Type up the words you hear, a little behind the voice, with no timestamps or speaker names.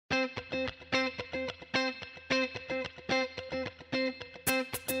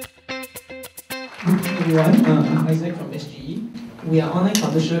Everyone, I'm Isaac from SGE. We are an online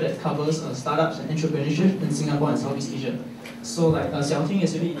publisher show that covers startups and entrepreneurship in Singapore and Southeast Asia. So like Xiaoting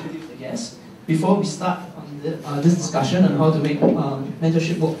has already introduced the guests. Before we start on this discussion on how to make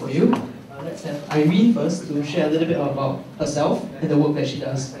mentorship work for you, let's have Irene first to share a little bit about herself and the work that she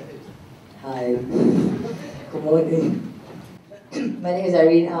does. Hi, good morning. My name is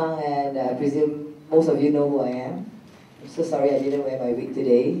Irene and I presume most of you know who I am. I'm so sorry I didn't wear my wig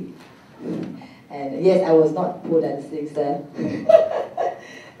today. And yes, I was not pole dancing, sir.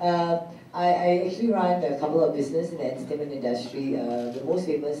 I actually run a couple of businesses in the entertainment industry, the most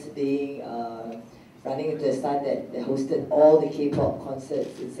famous being running into a star that hosted all the K-pop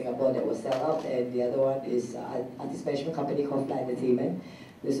concerts in Singapore that were sell out, and the other one is artist management company called Fang Entertainment.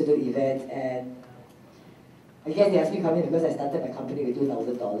 We also do events, and I guess they asked me to come in because I started my company with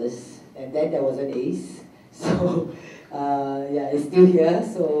 $2,000, and then there was an ACE. So yeah, it's still here,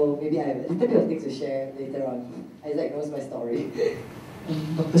 so maybe I have a little bit of things to share later on. Isaac knows my story.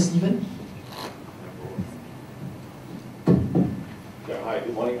 Dr. Stephen? Yeah, hi,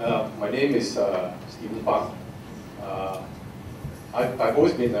 good morning. My name is Stephen Fang. I've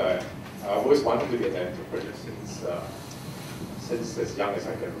always been, I've always wanted to be an entrepreneur since as young as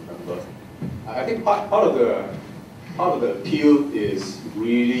I can remember. I think part of the appeal is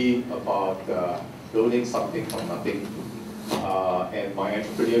really about building something from nothing. And my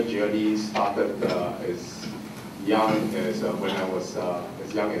entrepreneurial journey started as young as when I was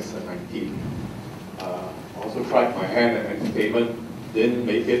as young as 19. I also tried my hand at entertainment, didn't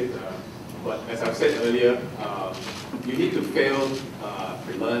make it. But as I've said earlier, you need to fail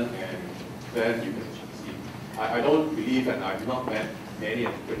to learn, and then you can succeed. I don't believe, and I've not met many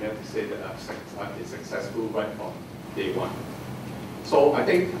entrepreneurs to say that I've been successful right from day one. So I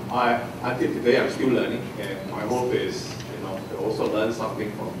think until today I'm still learning, and my hope is to also learn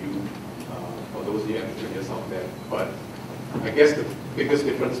something from you, for those new entrepreneurs out there. But I guess the biggest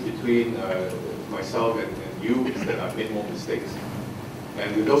difference between myself and you is that I've made more mistakes.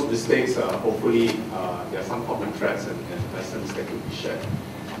 And with those mistakes, hopefully there are some common threads and lessons that could be shared.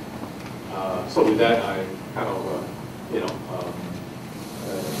 So with that, I kind of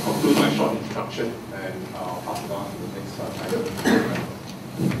conclude my short introduction, and I'll pass it on to the next slide.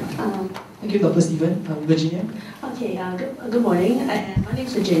 Thank you, Dr. Stephen. Virginia? Okay, good morning. My name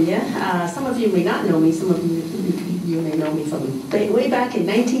is Virginia. Some of you may not know me, some of you may know me from way back in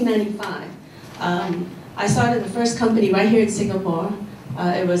 1995. I started the first company right here in Singapore.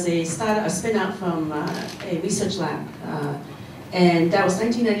 It was a spin-out from a research lab. And that was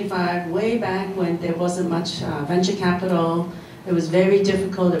 1995, way back when there wasn't much venture capital. It was very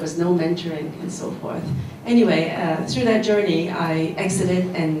difficult, there was no mentoring and so forth. Anyway, through that journey, I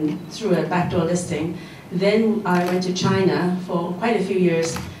exited and through a backdoor listing. Then I went to China for quite a few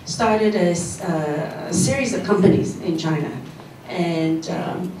years, started a series of companies in China. And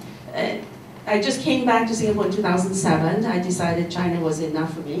I just came back to Singapore in 2007. I decided China was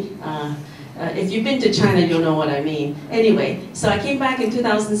enough for me. If you've been to China, you'll know what I mean. Anyway, so I came back in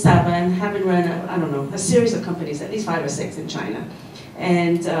 2007, having run, a series of companies, at least 5 or 6 in China.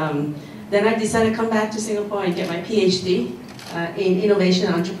 And then I decided to come back to Singapore and get my PhD in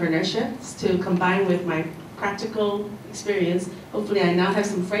innovation and entrepreneurship to combine with my practical experience. Hopefully I now have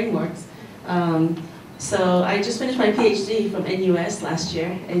some frameworks. So I just finished my PhD from NUS last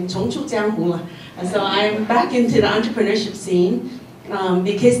year in 重出江湖. And so I'm back into the entrepreneurship scene.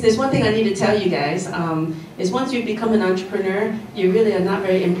 Because there's one thing I need to tell you guys, is once you become an entrepreneur, you really are not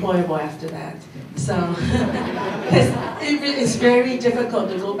very employable after that. So, it's very difficult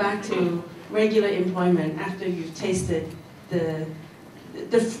to go back to regular employment after you've tasted the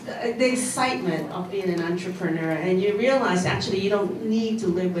excitement of being an entrepreneur, and you realize actually you don't need to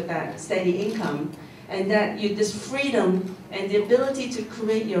live with that steady income, and that this freedom and the ability to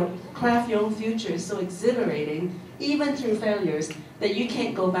craft your own future is so exhilarating, even through failures, that you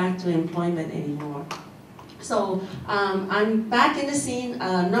can't go back to employment anymore. So I'm back in the scene,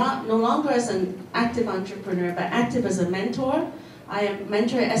 no longer as an active entrepreneur, but active as a mentor. I am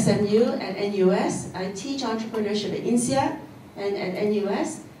mentor at SMU and NUS. I teach entrepreneurship at INSEAD and at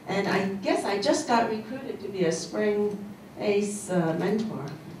NUS. And I guess I just got recruited to be a Spring ACE mentor.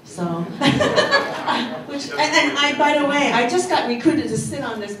 So, by the way, I just got recruited to sit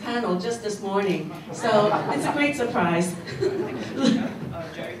on this panel just this morning. So it's a great surprise.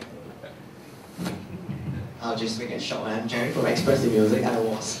 I'll just make it short. I'm Jerry from Express in Music. I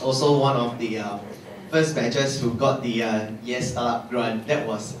was also one of the first batches who got the Yes Startup grant. That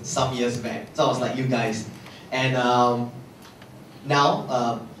was some years back. So I was like you guys. And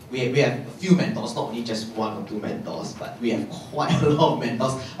now, we have a few mentors, not only just one or two mentors, but we have quite a lot of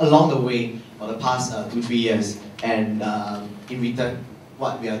mentors along the way for the past 2-3 years. And in return,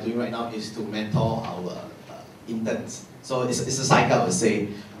 what we are doing right now is to mentor our interns. So it's a cycle, I would say.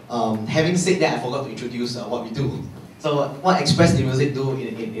 Having said that, I forgot to introduce what we do. So what Express the Music do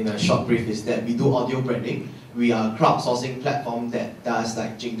in a short brief is that we do audio branding. We are a crowdsourcing platform that does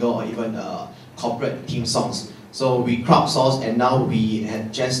like jingle or even corporate theme songs. So we crowdsource, and now we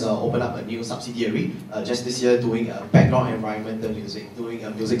had just opened up a new subsidiary just this year, doing background environmental music, doing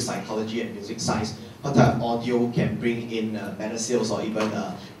music psychology and music science. What type of audio can bring in better sales or even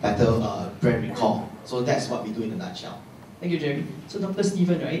better brand recall. So that's what we do in a nutshell. Thank you, Jerry. So Dr.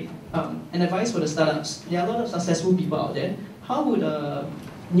 Stephen, right? An advice for the startups. There are a lot of successful people out there. How would a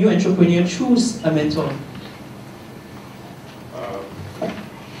new entrepreneur choose a mentor?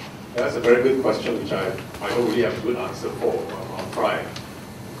 That's a very good question, which I don't really have a good answer for. I'll try.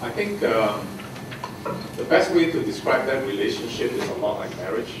 I think the best way to describe that relationship is a lot like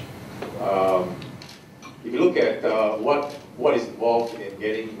marriage. If you look at what is involved in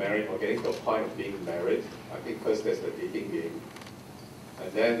getting married or getting to a point of being married, I think first there's the dating game,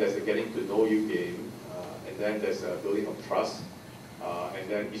 and then there's the getting to know you game, and then there's a building of trust, and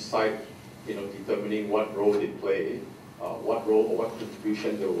then each side, determining what role they play, what role or what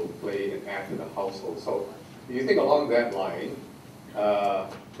contribution they will play and add to the household. So if you think along that line,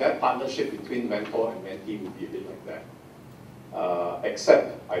 that partnership between mentor and mentee would be a bit like that.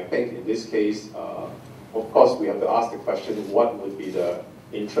 Except, I think in this case, of course, we have to ask the question, what would be the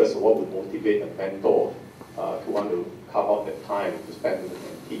interest, or what would motivate a mentor to want to carve out that time to spend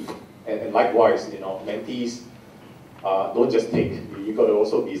with the mentee? And likewise, mentees don't just take. You've got to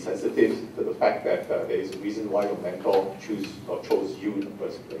also be sensitive to the fact that there is a reason why your mentor chose you in the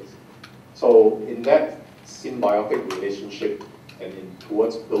first place. So in that symbiotic relationship and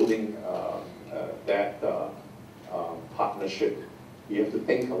towards building that partnership, you have to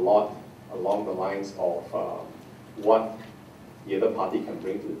think a lot along the lines of what the other party can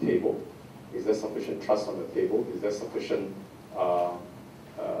bring to the table. Is there sufficient trust on the table? Is there sufficient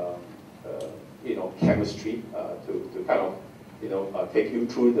chemistry to kind of take you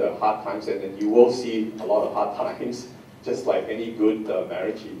through the hard times? And then you will see a lot of hard times. Just like any good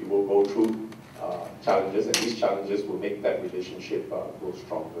marriage, you will go through challenges, and these challenges will make that relationship grow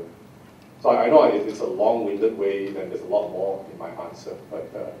stronger. So I know it's a long-winded way, and there's a lot more in my answer, but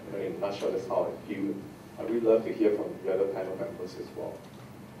in a nutshell, that's how I feel. I'd really love to hear from the other panel members as well.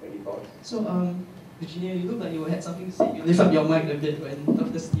 Any thoughts? So, Virginia, you look like you had something to say. You lift up your mic a bit when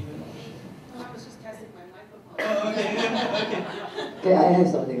Dr. Stephen. I was just testing my microphone. Oh, okay. Okay, I have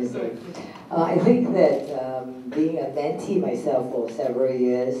something to say. I think that being a mentee myself for several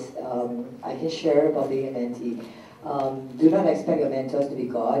years, I can share about being a mentee. Do not expect your mentors to be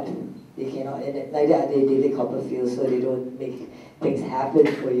God. They cannot, and neither are they David Copperfield, so they don't make things happen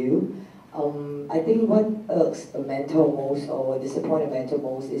for you. I think what irks a mentor most, or disappoints a mentor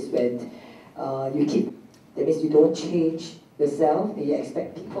most, is when that means you don't change yourself, and you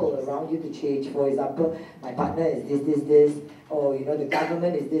expect people around you to change. For example, my partner is this, or the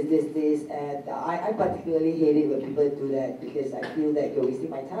government is this, and I particularly hate it when people do that, because I feel that you're wasting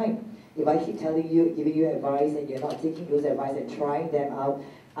my time. If I keep telling you, giving you advice, and you're not taking those advice and trying them out,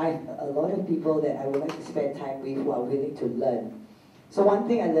 I have a lot of people that I would like to spend time with who are willing to learn. So one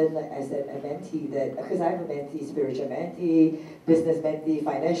thing I learned as a mentee, that because I'm a mentee, spiritual mentee, business mentee,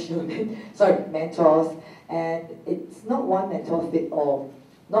 financial mentors, and it's not one mentor fit all.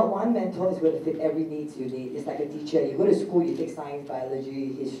 Not one mentor is going to fit every needs you need. It's like a teacher. You go to school, you take science,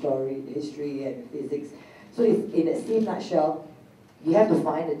 biology, history, and physics. So in the same nutshell, you have to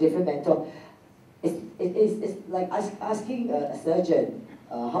find a different mentor. It's like asking a surgeon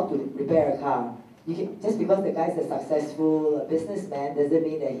how to repair a car. Just because the guy's a successful businessman doesn't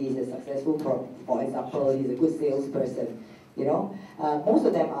mean that he's a successful, for example, he's a good salesperson. Most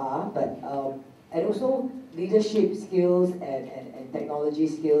of them are, but and also leadership skills and technology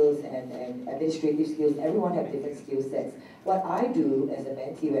skills and administrative skills. Everyone have different skill sets. What I do as a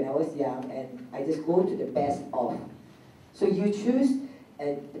mentee when I was young, and I just go to the best of. So you choose.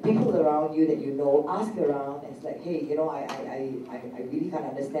 And the people around you that ask around, and it's like, hey, I really can't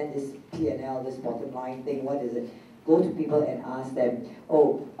understand this P&L, this bottom line thing, what is it? Go to people and ask them,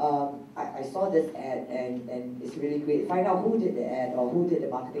 I saw this ad and it's really great. Find out who did the ad or who did the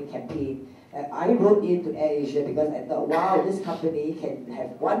marketing campaign. I wrote into AirAsia because I thought, wow, this company can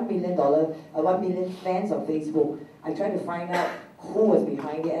have $1 million fans on Facebook. I tried to find out who was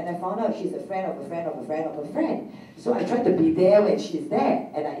behind it, and I found out she's a friend of a friend of a friend of a friend. So I tried to be there when she's there,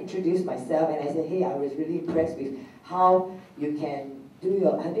 and I introduced myself, and I said, hey, I was really impressed with how you can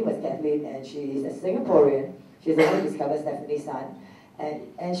her name was Kathleen, and she's a Singaporean. She's the one who discovered Stephanie's son.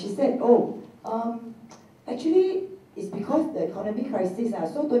 And she said, oh, actually, it's because the economic crisis.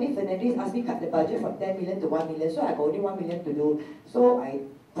 So Tony Fernandez asked me to cut the budget from 10 million to 1 million, so I got only 1 million to do. So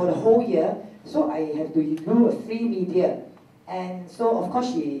for the whole year, so I have to do a free media. And so, of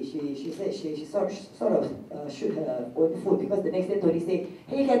course, she said she sort of shoot her own foot, because the next day Tony said,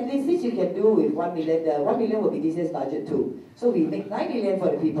 hey Kathleen, since you can do with 1 million, the 1 million will be this year's budget too. So we make 9 million for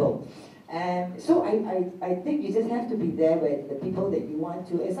the people. And so I think you just have to be there with the people that you want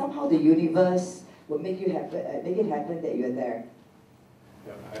to, and somehow the universe will make it happen that you're there.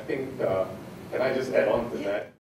 Yeah, I think, can I just add on to that?